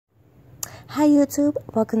Hi YouTube,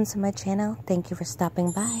 welcome to my channel. Thank you for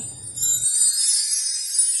stopping by.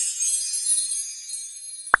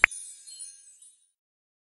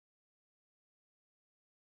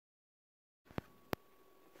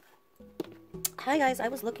 Hi guys, I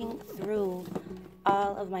was looking through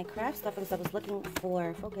all of my craft stuff because I was looking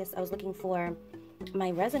for focus. I was looking for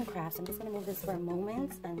my resin crafts. I'm just going to move this for a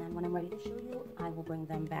moment, and then when I'm ready to show you, I will bring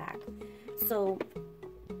them back. So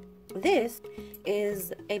this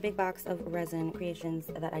is a big box of resin creations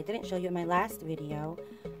that I didn't show you in my last video.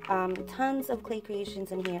 Tons of clay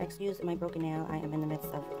creations in here. Excuse my broken nail. I am in the midst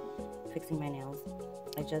of fixing my nails.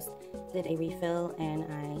 I just did a refill and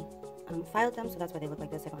I filed them, so that's why they look like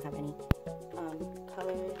this. I don't have any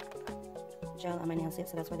colored gel on my nails yet,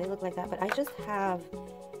 so that's why they look like that. But I just have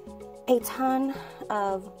a ton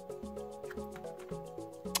of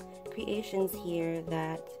creations here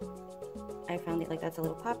that I found. It like that's a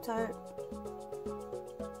little Pop-Tart.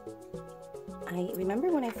 I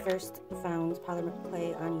remember when I first found polymer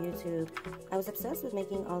clay on YouTube, I was obsessed with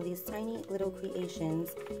making all these tiny little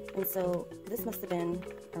creations, and so this must have been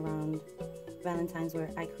around Valentine's where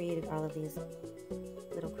I created all of these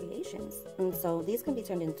little creations. And so these can be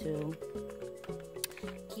turned into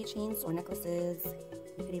keychains or necklaces.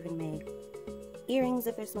 You could even make earrings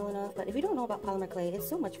if they're small enough. But if you don't know about polymer clay, it's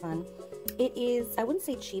so much fun. It is, I wouldn't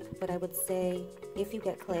say cheap, but I would say if you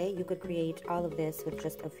get clay, you could create all of this with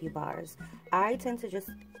just a few bars. I tend to just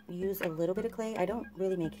use a little bit of clay. I don't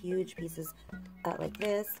really make huge pieces like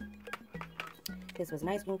this. This was an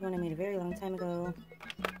ice cream cone I made a very long time ago.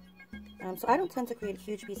 So I don't tend to create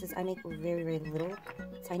huge pieces. I make very, very little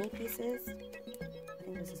tiny pieces. I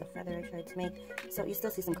think this is a feather I tried to make. So you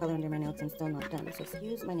still see some color under my nails. I'm still not done, so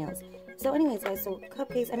excuse my nails. So anyways, guys, so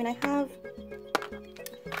cupcakes. I mean, I have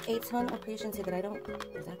a ton of creations here that I don't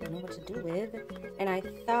exactly know what to do with. And I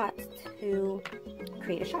thought to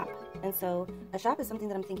create a shop. And so a shop is something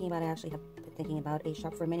that I'm thinking about. I actually have been thinking about a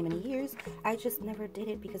shop for many, many years. I just never did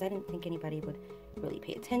it because I didn't think anybody would really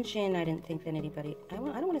pay attention. I didn't think that anybody, I don't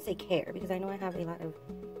want to say care, because I know I have a lot of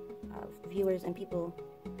viewers and people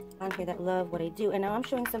on here that love what I do. And now I'm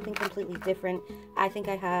showing something completely different. I think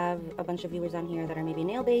I have a bunch of viewers on here that are maybe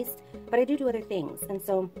nail based, but I do other things. And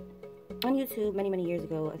so on YouTube many, many years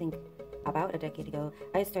ago, I think about a decade ago,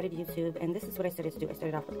 I started YouTube, and this is what I started to do. I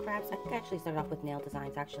started off with crafts. I think I actually started off with nail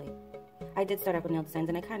designs, actually. I did start off with nail designs,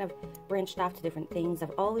 and I kind of branched off to different things.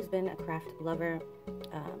 I've always been a craft lover.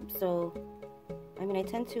 So, I mean, I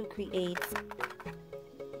tend to create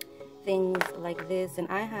things like this, and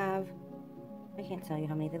I can't tell you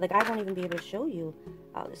how many, like I won't even be able to show you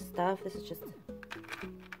all this stuff. This is just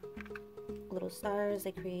little stars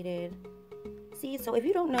I created. See, so if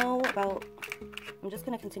you don't know about, I'm just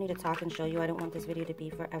going to continue to talk and show you. I don't want this video to be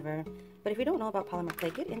forever. But if you don't know about polymer clay,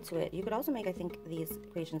 get into it. You could also make, I think, these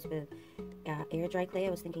creations with air dry clay. I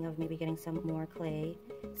was thinking of maybe getting some more clay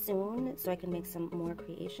soon so I can make some more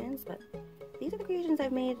creations. But these are the creations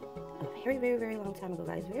I've made a very, very, very long time ago,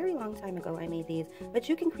 guys. Very long time ago I made these. But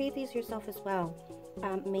you can create these yourself as well.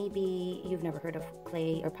 Maybe you've never heard of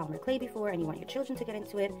clay or polymer clay before, and you want your children to get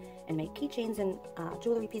into it and make keychains and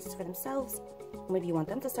jewelry pieces for themselves. Maybe you want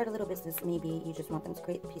them to start a little business. Maybe you just want them to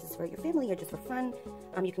create pieces for your family or just for fun.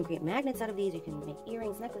 You can create magnets out of these. You can make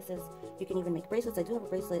earrings, necklaces. You can even make bracelets. I do have a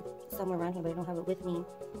bracelet somewhere around here, but I don't have it with me,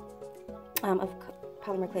 of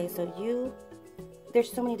polymer clay. So there's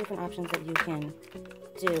so many different options that you can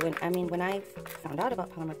do. And I mean, when I found out about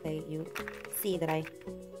polymer clay, you see that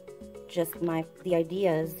the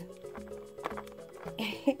ideas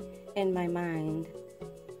in my mind.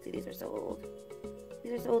 See, these are so old.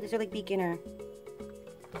 These are so old. These are like beginner,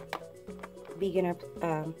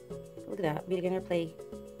 look at that, beginner clay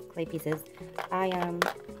pieces.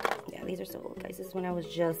 Yeah, these are so old, guys. This is when I was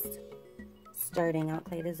just starting out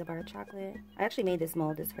clay. This is a bar of chocolate. I actually made this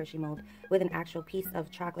mold, this Hershey mold, with an actual piece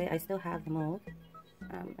of chocolate. I still have the mold.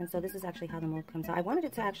 And so this is actually how the mold comes out. I wanted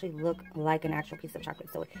it to actually look like an actual piece of chocolate.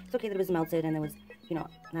 So it's okay that it was melted and there was, you know,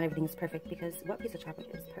 not everything is perfect, because what piece of chocolate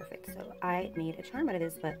is perfect? So I made a charm out of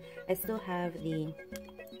this, but I still have the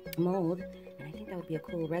mold, and I think that would be a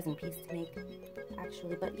cool resin piece to make,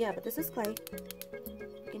 actually. But yeah, but this is clay.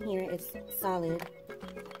 You can hear it's solid.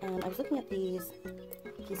 I was looking at these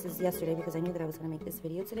pieces yesterday because I knew that I was going to make this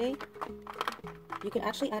video today. You can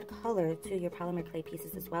actually add color to your polymer clay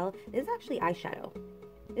pieces as well. This is actually eyeshadow.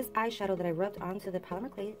 This eyeshadow that I rubbed onto the polymer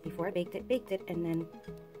clay before I baked it, and then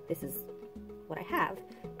this is what I have.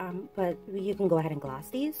 But you can go ahead and gloss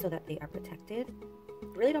these so that they are protected.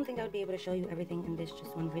 Really don't think I would be able to show you everything in this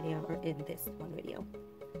just one video, or in this one video.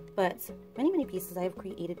 But many, many pieces I have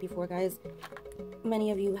created before, guys.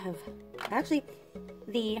 Many of you have, actually,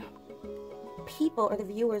 the people or the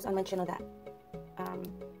viewers on my channel that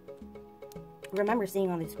remember seeing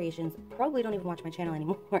all these creations probably don't even watch my channel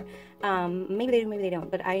anymore. Maybe they do, maybe they don't.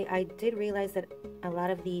 But I did realize that a lot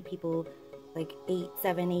of the people like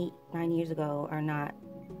 9 years ago are not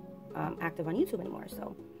active on YouTube anymore.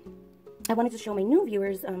 So I wanted to show my new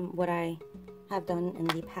viewers what I have done in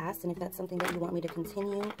the past, and if that's something that you want me to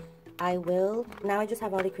continue, I will. Now I just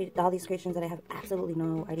have all these creations that I have absolutely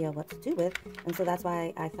no idea what to do with, and so that's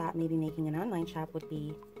why I thought maybe making an online shop would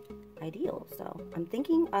be ideal. So I'm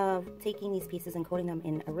thinking of taking these pieces and coating them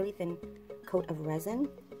in a really thin coat of resin.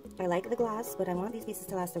 I like the glass, but I want these pieces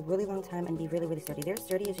to last a really long time and be really, really sturdy. They're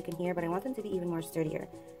sturdy, as you can hear, but I want them to be even more sturdier.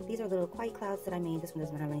 These are little quiet clouds that I made. This one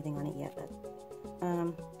doesn't have anything on it yet, but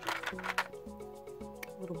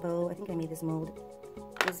little bow. I think I made this mold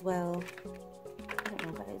as well. I don't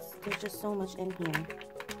know, guys. There's just so much in here.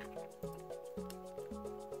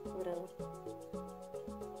 Little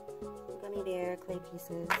gummy bear clay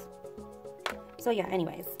pieces. So yeah,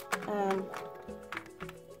 anyways.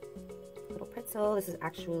 Little pretzel. This is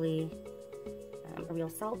actually a real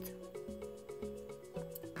salt.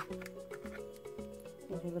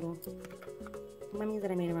 These are little mummies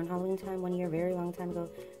that I made around Halloween time 1 year, very long time ago.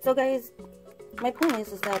 So guys, my point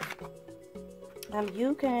is that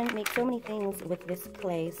you can make so many things with this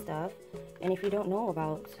clay stuff, and if you don't know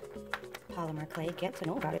about polymer clay, get to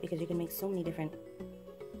know about it, because you can make so many different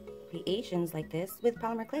creations like this with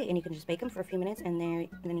polymer clay, and you can just bake them for a few minutes, and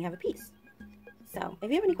then you have a piece. So if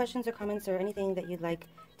you have any questions or comments or anything that you'd like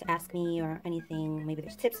to ask me, or anything, maybe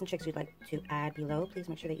there's tips and tricks you'd like to add below, please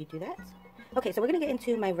make sure that you do that. Okay, so we're gonna get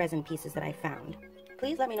into my resin pieces that I found.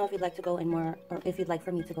 Please let me know if you'd like to go in more, or if you'd like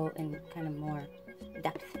for me to go in kind of more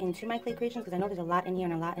depth into my clay creations, because I know there's a lot in here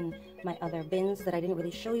and a lot in my other bins that I didn't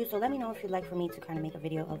really show you. So let me know if you'd like for me to kind of make a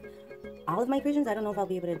video of all of my creations. I don't know if I'll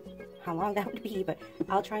be able to, how long that would be, but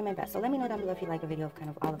I'll try my best. So let me know down below if you'd like a video of kind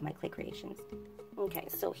of all of my clay creations. Okay,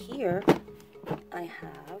 so here I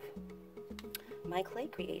have my clay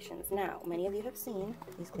creations. Now, many of you have seen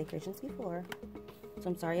these clay creations before, so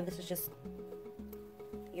I'm sorry if this is just,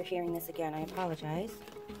 you're hearing this again, I apologize.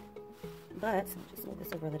 But, just move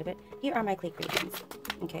this over a little bit. Here are my clay creations,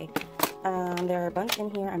 okay? There are a bunch in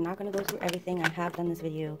here. I'm not going to go through everything. I have done this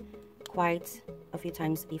video quite a few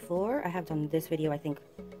times before. I have done this video, I think,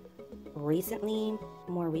 recently,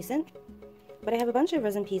 more recent. But I have a bunch of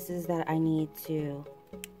resin pieces that I need to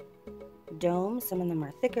dome. Some of them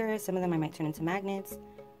are thicker. Some of them I might turn into magnets.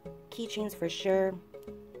 Keychains for sure.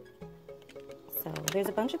 So, there's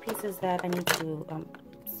a bunch of pieces that I need to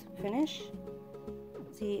finish.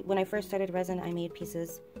 See, when I first started resin, I made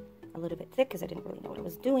pieces a little bit thick because I didn't really know what I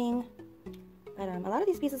was doing. But a lot of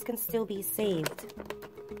these pieces can still be saved,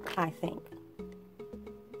 I think.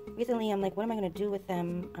 Recently, I'm like, what am I going to do with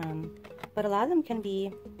them? But a lot of them can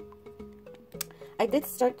be... I did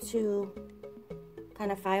start to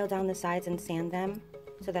kind of file down the sides and sand them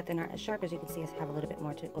so that they're not as sharp. As you can see, I have a little bit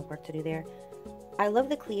more of work to do there. I love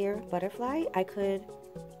the clear butterfly. I could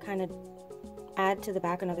kind of add to the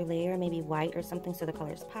back another layer, maybe white or something, so the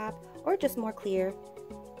colors pop, or just more clear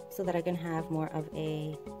so that I can have more of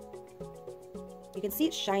a, you can see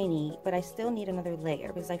it's shiny, but I still need another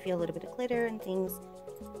layer because I feel a little bit of glitter and things.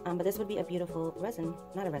 But this would be a beautiful resin,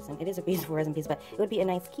 not a resin, it is a beautiful resin piece, but it would be a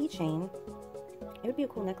nice keychain. It would be a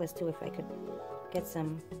cool necklace too if I could get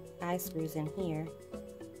some eye screws in here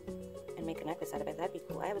and make a necklace out of it. That'd be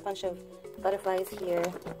cool. I have a bunch of butterflies here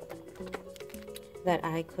that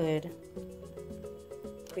I could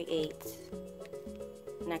create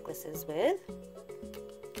necklaces with.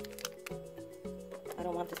 I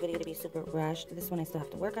don't want this video to be super rushed. This one I still have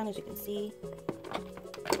to work on, as you can see.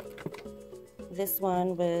 This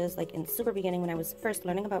one was like in super beginning when I was first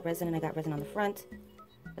learning about resin, and I got resin on the front,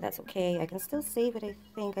 but that's okay. I can still save it, I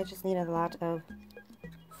think. I just need a lot of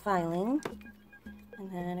filing. And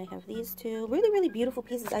then I have these two really, really beautiful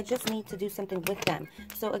pieces. I just need to do something with them.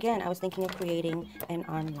 So again, I was thinking of creating an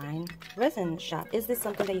online resin shop. Is this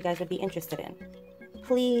something that you guys would be interested in?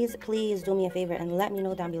 Please, please do me a favor and let me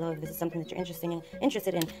know down below if this is something that you're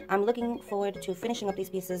interested in. I'm looking forward to finishing up these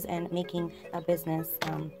pieces and making a business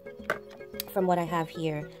from what I have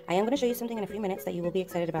here. I am going to show you something in a few minutes that you will be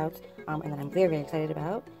excited about, and that I'm very, very excited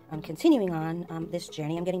about. I'm continuing on this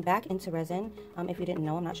journey. I'm getting back into resin. If you didn't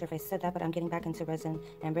know, I'm not sure if I said that, but I'm getting back into resin,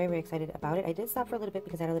 and I'm very, very excited about it. I did stop for a little bit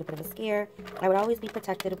because I had a little bit of a scare. I would always be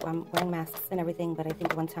protected wearing masks and everything, but I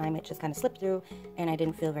think one time it just kind of slipped through, and I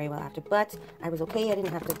didn't feel very well after. But I was okay. I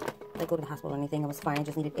didn't have to like go to the hospital or anything. I was fine. I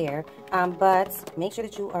just needed air. But make sure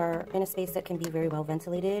that you are in a space that can be very well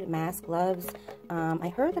ventilated. Mask, gloves. I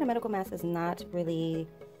heard that a medical mask is not really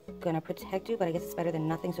gonna protect you, but I guess it's better than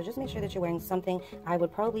nothing. So just make sure that you're wearing something. I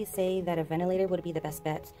would probably say that a ventilator would be the best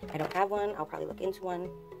bet. I don't have one. I'll probably look into one.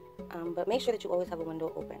 But make sure that you always have a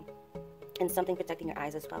window open and something protecting your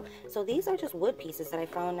eyes as well. So these are just wood pieces that I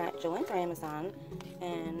found at Joann's or Amazon,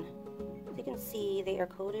 and as you can see, they are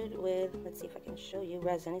coated with, let's see if I can show you,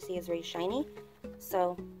 resin. You see it's very shiny.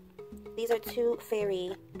 So these are 2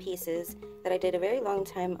 fairy pieces that I did a very long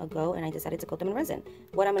time ago, and I decided to coat them in resin.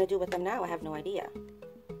 What I'm going to do with them now, I have no idea.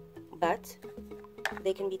 But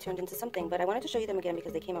they can be turned into something. But I wanted to show you them again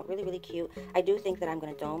because they came out really, really cute. I do think that I'm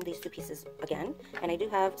going to dome these 2 pieces again. And I do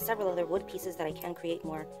have several other wood pieces that I can create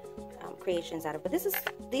more creations out of. But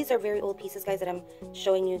these are very old pieces, guys, that I'm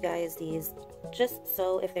showing you guys these. Just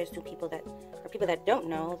so if there's people that don't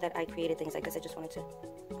know that I created things like this, I just wanted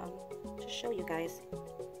to show you guys.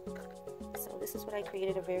 So this is what I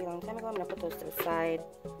created a very long time ago. I'm going to put those to the side.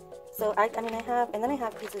 So I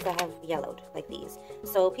have pieces that have yellowed like these.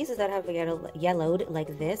 So pieces that have yellowed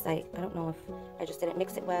like this, I don't know if I just didn't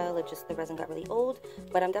mix it well, it just the resin got really old,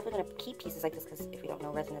 but I'm definitely going to keep pieces like this because if you don't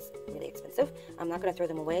know, resin is really expensive. I'm not going to throw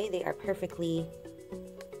them away. They are perfectly,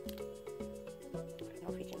 I don't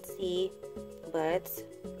know if you can see, but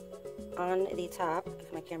on the top,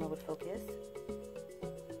 if my camera would focus,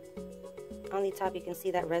 on the top you can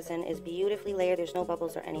see that resin is beautifully layered. There's no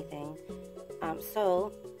bubbles or anything.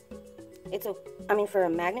 So it's for a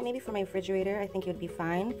magnet, maybe for my refrigerator, I think it would be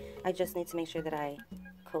fine. I just need to make sure that I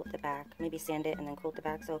coat the back, maybe sand it and then coat the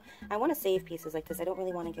back. So I want to save pieces like this. I don't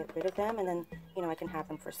really want to get rid of them, and then, you know, I can have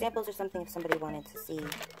them for samples or something if somebody wanted to see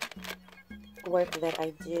work that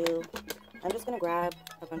I do. I'm just going to grab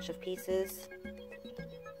a bunch of pieces.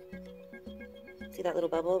 See that little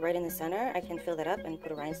bubble right in the center? I can fill that up and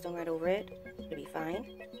put a rhinestone right over it. It'll be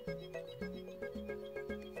fine.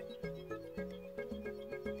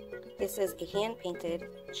 This is a hand-painted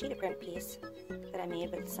cheetah print piece that I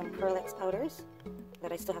made with some Pearl-X powders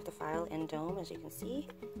that I still have to file and dome, as you can see.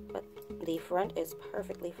 But the front is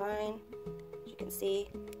perfectly fine, as you can see.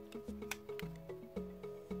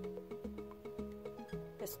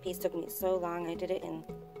 This piece took me so long. I did it in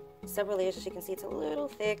several layers. As you can see, it's a little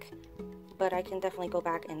thick, but I can definitely go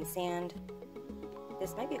back and sand.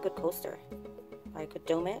 This might be a good coaster. I could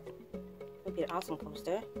dome it. It would be an awesome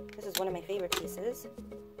coaster. This is one of my favorite pieces.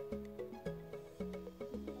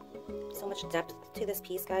 So much depth to this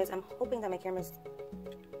piece, guys. I'm hoping that my camera's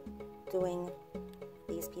doing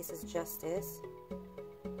these pieces justice.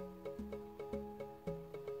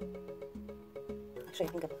 Actually, I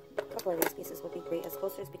think a couple of these pieces would be great as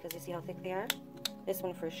coasters because you see how thick they are. This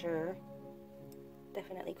one for sure,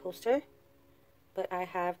 definitely coaster. But I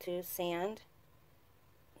have to sand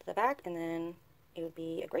the back, and then it would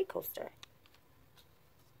be a great coaster.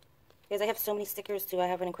 Because I have so many stickers too. I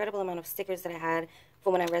have an incredible amount of stickers that I had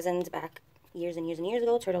from when I resined back years and years and years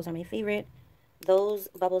ago. Turtles are my favorite. Those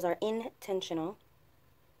bubbles are intentional.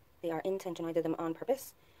 They are intentional. I did them on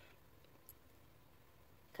purpose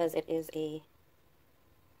because it is a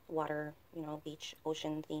water, you know, beach,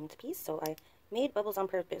 ocean themed piece. So I made bubbles on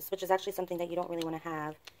purpose, which is actually something that you don't really want to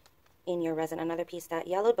have in your resin. Another piece that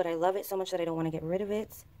yellowed, but I love it so much that I don't want to get rid of it.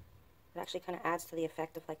 It actually kind of adds to the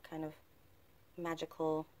effect of like kind of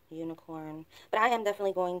magical unicorn. But I am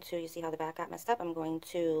definitely going to, you see how the back got messed up, I'm going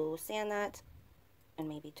to sand that and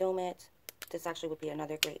maybe dome it. This actually would be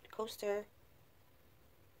another great coaster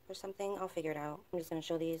or something. I'll figure it out. I'm just going to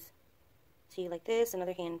show these to you like this.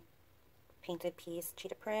 Another hand painted piece,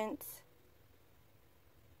 cheetah print.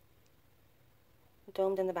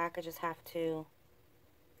 Domed in the back, I just have to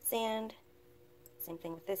sand. Same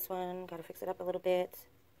thing with this one. Got to fix it up a little bit.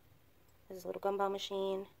 This is a little gumball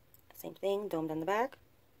machine. Same thing, domed on the back.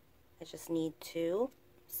 I just need to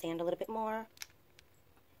sand a little bit more.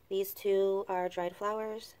 These two are dried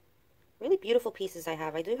flowers. Really beautiful pieces I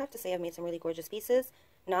have. I do have to say I've made some really gorgeous pieces.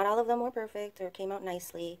 Not all of them were perfect or came out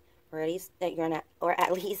nicely, or at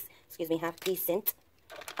least, excuse me, half decent.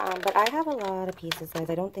 But I have a lot of pieces, guys.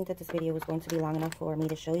 I don't think that this video was going to be long enough for me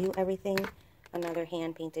to show you everything. Another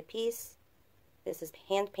hand-painted piece. This is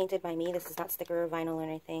hand-painted by me. This is not sticker or vinyl or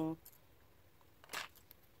anything.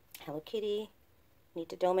 Hello Kitty. Need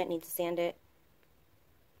to dome it, need to sand it.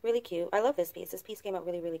 Really cute. I love this piece. This piece came out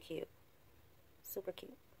really, really cute. Super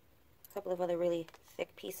cute. A couple of other really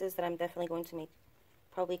thick pieces that I'm definitely going to make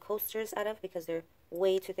probably coasters out of because they're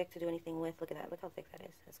way too thick to do anything with. Look at that. Look how thick that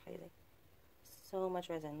is. That's crazy. So much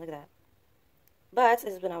resin. Look at that. But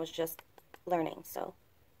this is when I was just learning, so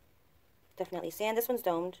definitely sand. This one's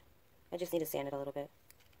domed. I just need to sand it a little bit.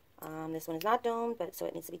 This one is not domed, but so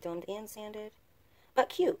it needs to be domed and sanded. But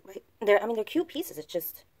cute, right? They're cute pieces. It's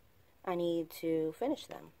just I need to finish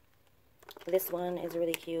them. This one is a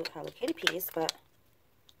really cute Hello Kitty piece, but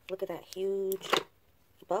Look at that huge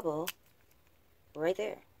bubble right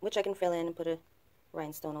there, which I can fill in and put a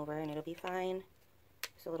rhinestone over and it'll be fine.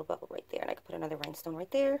 There's a little bubble right there, and I could put another rhinestone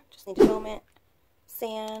right there. Just need to foam it.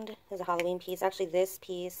 Sand. There's a Halloween piece. Actually, this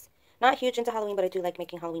piece, not huge into Halloween, but I do like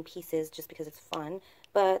making Halloween pieces just because it's fun.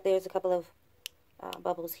 But there's a couple of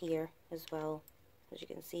bubbles here as well, as you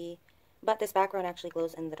can see. But this background actually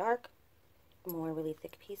glows in the dark. More really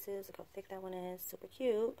thick pieces. Look how thick that one is. Super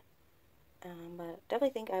cute. But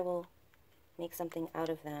definitely think I will make something out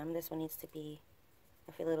of them. This one needs to be,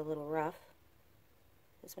 I feel it a little rough.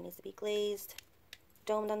 This one needs to be glazed,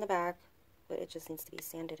 domed on the back, but it just needs to be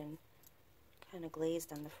sanded and kind of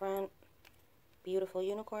glazed on the front. Beautiful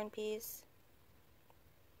unicorn piece.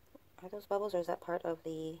 Are those bubbles, or is that part of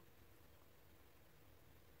the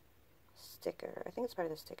sticker? I think it's part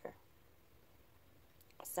of the sticker.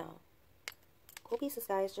 So, cool pieces,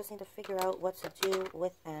 guys. Just need to figure out what to do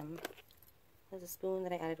with them. There's a spoon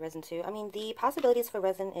that I added resin to. I mean, the possibilities for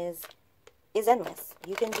resin is endless.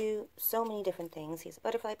 You can do so many different things. Here's a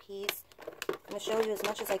butterfly piece. I'm going to show you as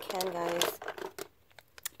much as I can, guys.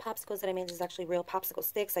 Popsicles that I made. This is actually real popsicle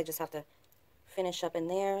sticks. I just have to finish up in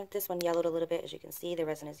there. This one yellowed a little bit, as you can see. The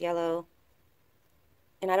resin is yellow.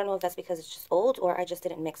 And I don't know if that's because it's just old or I just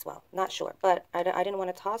didn't mix well. Not sure. But I didn't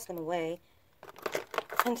want to toss them away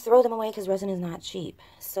and throw them away because resin is not cheap.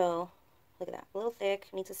 So, look at that. A little thick.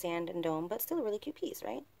 Needs a sand and dome, but still a really cute piece,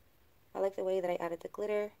 right? I like the way that I added the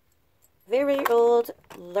glitter. Very old.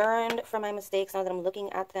 Learned from my mistakes now that I'm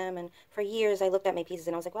looking at them. And for years, I looked at my pieces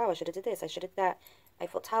and I was like, wow, I should have did this. I should have did that.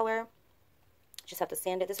 Eiffel Tower. Just have to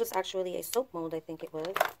sand it. This was actually a soap mold, I think it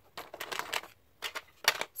was.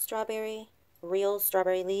 Strawberry. Real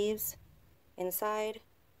strawberry leaves inside.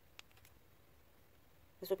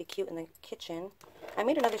 This would be cute in the kitchen. I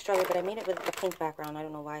made another strawberry, but I made it with a pink background. I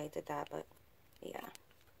don't know why I did that, but yeah.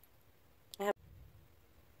 I have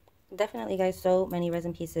definitely, guys, so many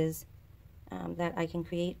resin pieces that I can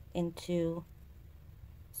create into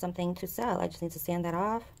something to sell. I just need to sand that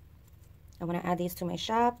off. I want to add these to my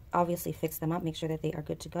shop. Obviously, fix them up. Make sure that they are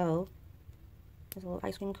good to go. There's a little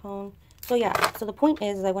ice cream cone. So yeah, so the point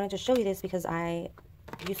is I wanted to show you this because I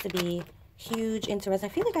used to be huge into resin.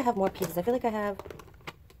 I feel like I have more pieces. I feel like I have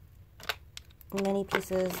many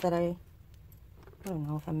pieces that I don't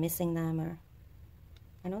know if I'm missing them, or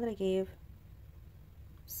I know that I gave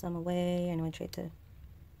some away. I know I tried to.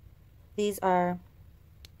 These are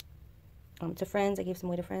to friends. I gave some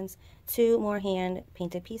away to friends. 2 more hand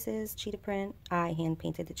painted pieces, cheetah print. I hand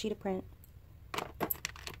painted the cheetah print.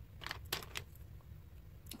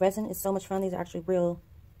 Resin is so much fun. These are actually real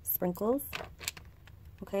sprinkles.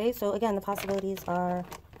 Okay, so again, the possibilities are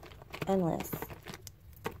endless.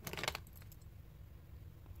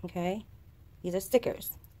 Okay, these are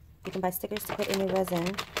stickers. You can buy stickers to put in your resin.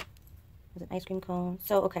 There's an ice cream cone.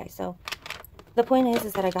 So, okay, so the point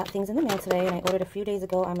is that I got things in the mail today, and I ordered a few days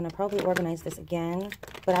ago. I'm going to probably organize this again,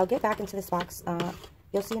 but I'll get back into this box.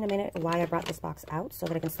 You'll see in a minute why I brought this box out, so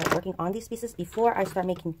that I can start working on these pieces before I start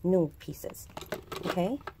making new pieces.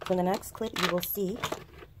 Okay, so in the next clip, you will see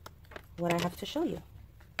what I have to show you.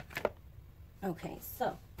 Okay,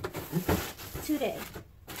 so today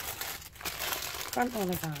from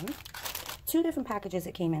Amazon, 2 different packages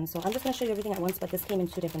it came in. So I'm just going to show you everything at once, but this came in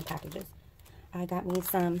 2 different packages. I got me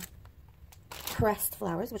some pressed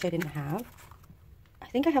flowers, which I didn't have. I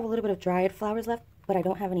think I have a little bit of dried flowers left, but I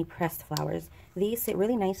don't have any pressed flowers. These sit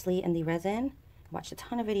really nicely in the resin. I watched a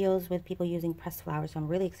ton of videos with people using pressed flowers, so I'm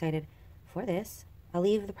really excited for this. I'll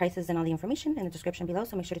leave the prices and all the information in the description below,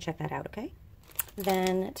 so make sure to check that out, okay?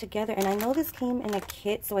 Then together, and I know this came in a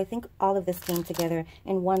kit, so I think all of this came together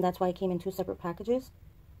in one. That's why it came in 2 separate packages.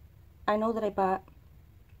 I know that I bought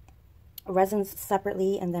resins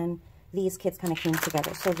separately, and then these kits kind of came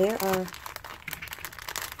together. So there are,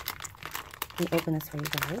 let me open this for you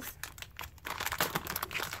guys.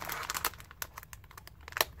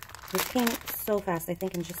 This came so fast, I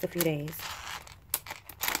think in just a few days.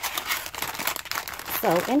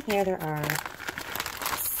 So in here there are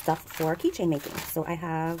stuff for keychain making. So I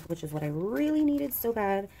have, which is what I really needed so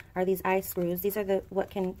bad, are these eye screws. These are the what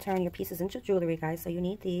can turn your pieces into jewelry, guys. So you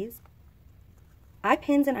need these. Eye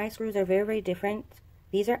pins and eye screws are very, very different.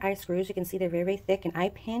 These are eye screws. You can see they're very, very thick. An eye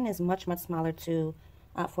pin is much, much smaller to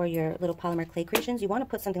for your little polymer clay creations. You want to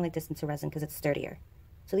put something like this into resin because it's sturdier.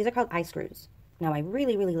 So these are called eye screws. Now I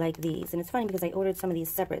really, really like these. And it's funny because I ordered some of these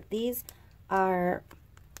separate. These are,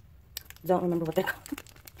 don't remember what they're called.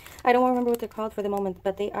 I don't remember what they're called for the moment,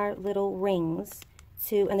 but they are little rings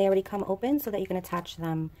and they already come open so that you can attach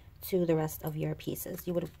them to the rest of your pieces.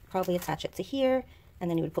 You would probably attach it to here, and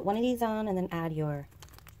then you would put one of these on and then add your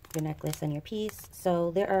your necklace and your piece.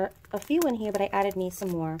 So there are a few in here, but I added me some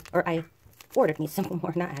more, or I ordered me some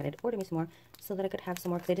more, not added, ordered me some more so that I could have some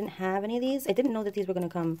more because I didn't have any of these. I didn't know that these were going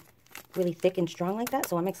to come really thick and strong like that,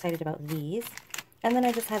 so I'm excited about these. And then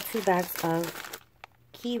I just have 2 bags of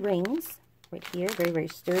key rings right here, very, very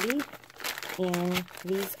sturdy. And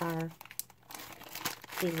these are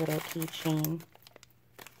these little keychain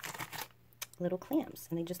little clamps,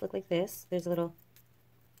 and they just look like this. There's a little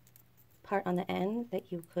part on the end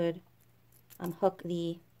that you could hook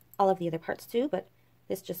all of the other parts to, but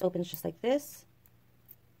this just opens just like this.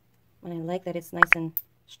 And I like that it's nice and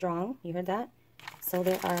strong. You heard that? So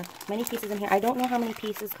there are many pieces in here. I don't know how many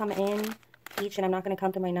pieces come in each, and I'm not going to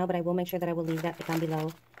count them right now, but I will make sure that I will leave that down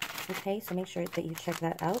below. Okay, so make sure that you check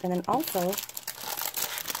that out. And then also,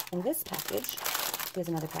 in this package, here's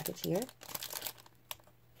another package here.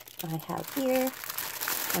 I have here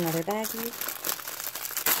another baggie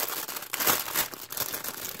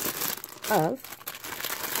of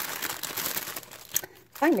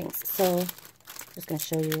findings. So I'm just going to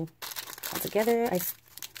show you all together.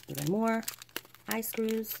 Even more eye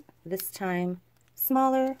screws, this time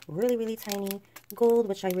smaller, really, really tiny, gold,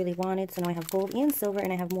 which I really wanted. So now I have gold and silver,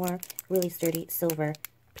 and I have more really sturdy silver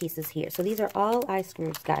pieces here. So these are all eye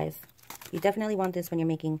screws, guys. You definitely want this when you're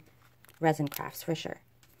making resin crafts, for sure.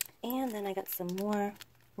 And then I got some more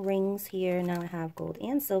rings here. Now I have gold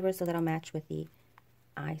and silver, so that'll match with the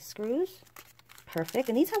eye screws. Perfect.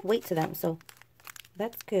 And these have weight to them, so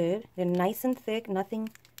that's good. They're nice and thick, nothing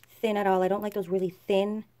thin at all. I don't like those really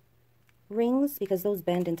thin rings because those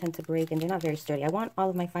bend and tend to break, and they're not very sturdy. I want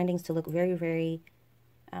all of my findings to look very, very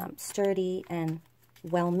sturdy and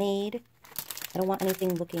well made. I don't want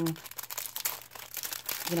anything looking,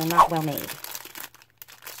 you know, not well made.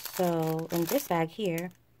 So in this bag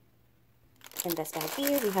here, we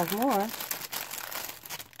have more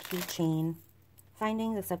keychain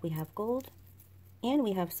findings, except we have gold and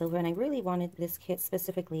we have silver. And I really wanted this kit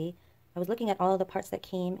specifically. I was looking at all of the parts that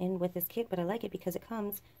came in with this kit, but I like it because it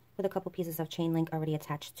comes with a couple pieces of chain link already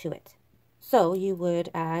attached to it. So you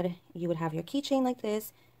would have your keychain like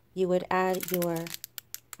this. You would add your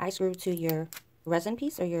eye screw to your resin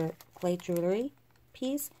piece or your clay jewelry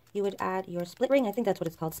piece. You would add your split ring. I think that's what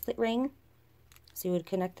it's called, split ring. So you would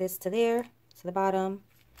connect this to there, to the bottom,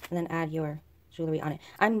 and then add your jewelry on it.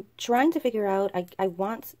 I'm trying to figure out, I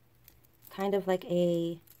want kind of like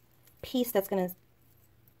a piece that's going to,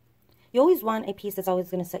 you always want a piece that's always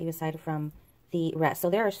going to set you aside from the rest. So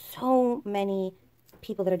there are so many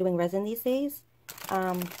people that are doing resin these days,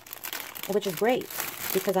 which is great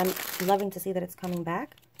because I'm loving to see that it's coming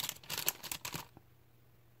back.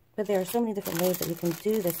 But there are so many different ways that you can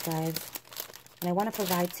do this, guys. And I want to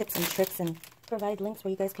provide tips and tricks and provide links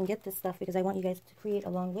where you guys can get this stuff because I want you guys to create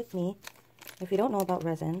along with me. If you don't know about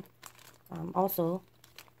resin, also,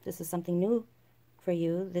 this is something new for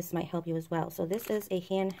you. This might help you as well. So this is a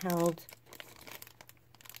handheld,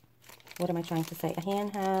 what am I trying to say? A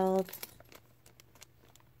handheld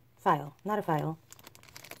file, not a file.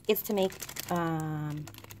 It's to make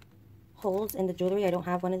holes in the jewelry. I don't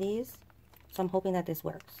have one of these, so I'm hoping that this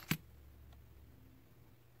works.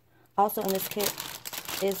 Also in this kit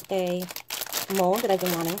is a mold that I've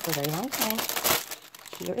been wanting for a very long time.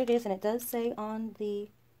 Here it is, and it does say on the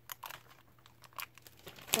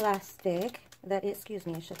plastic that it, excuse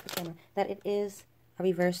me, I shut the camera, that it is a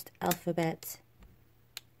reversed alphabet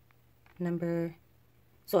number.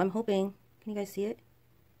 So I'm hoping, can you guys see it?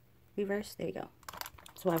 Reverse, there you go.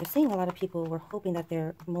 So I was seeing a lot of people were hoping that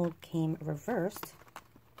their mold came reversed.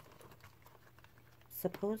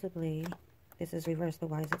 Supposedly this is reversed,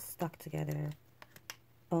 but why is it stuck together?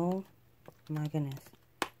 Oh my goodness.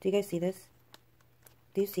 Do you guys see this?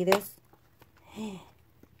 Do you see this?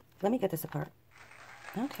 Let me get this apart.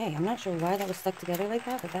 Okay, I'm not sure why that was stuck together like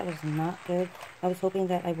that, but that was not good. I was hoping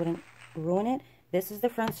that I wouldn't ruin it. This is the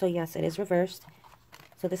front, so yes, it is reversed.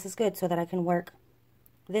 So this is good so that I can work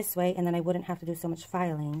this way, and then I wouldn't have to do so much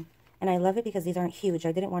filing. And I love it because these aren't huge.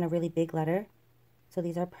 I didn't want a really big letter, so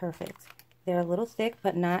these are perfect. They're a little thick,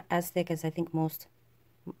 but not as thick as I think most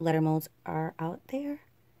letter molds are out there.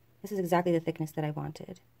 This is exactly the thickness that I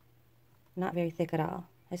wanted. Not very thick at all.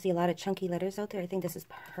 I see a lot of chunky letters out there. I think this is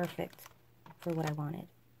perfect for what I wanted.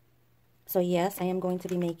 So yes, I am going to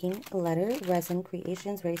be making letter resin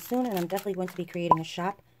creations very soon, and I'm definitely going to be creating a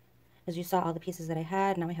shop. As you saw all the pieces that I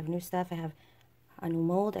had, now I have new stuff. I have a new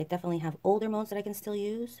mold. I definitely have older molds that I can still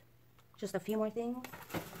use. Just a few more things.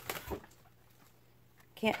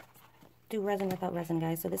 Can't do resin without resin,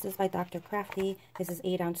 guys. So this is by Dr. Crafty. This is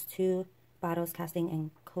 8 ounce 2 bottles casting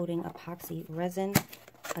and coating epoxy resin.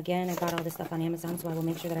 Again, I got all this stuff on Amazon, so I will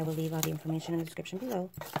make sure that I will leave all the information in the description below.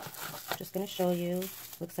 I'm just going to show you.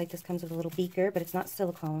 Looks like this comes with a little beaker, but it's not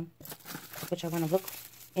silicone, which I want to look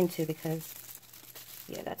into because,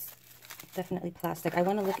 yeah, that's definitely plastic. I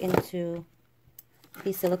want to look into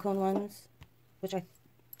these silicone ones, which I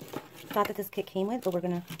thought that this kit came with, but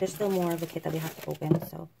there's still more of the kit that we have to open.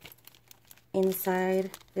 So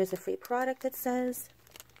inside, there's a free product, it says,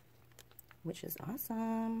 which is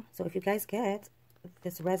awesome. So if you guys get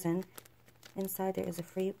this resin, inside there is a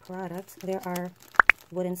free product. There are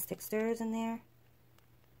wooden stick stirrers in there.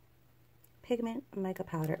 Pigment mica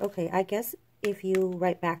powder. Okay, I guess if you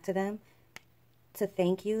write back to them to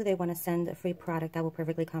thank you, they want to send a free product that will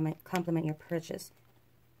perfectly complement your purchase.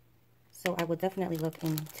 So I will definitely look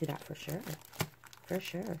into that for sure. For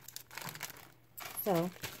sure.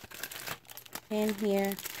 So in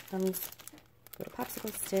here comes little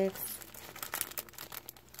popsicle sticks.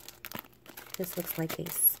 This looks like a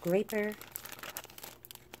scraper.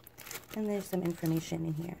 And there's some information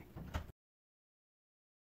in here.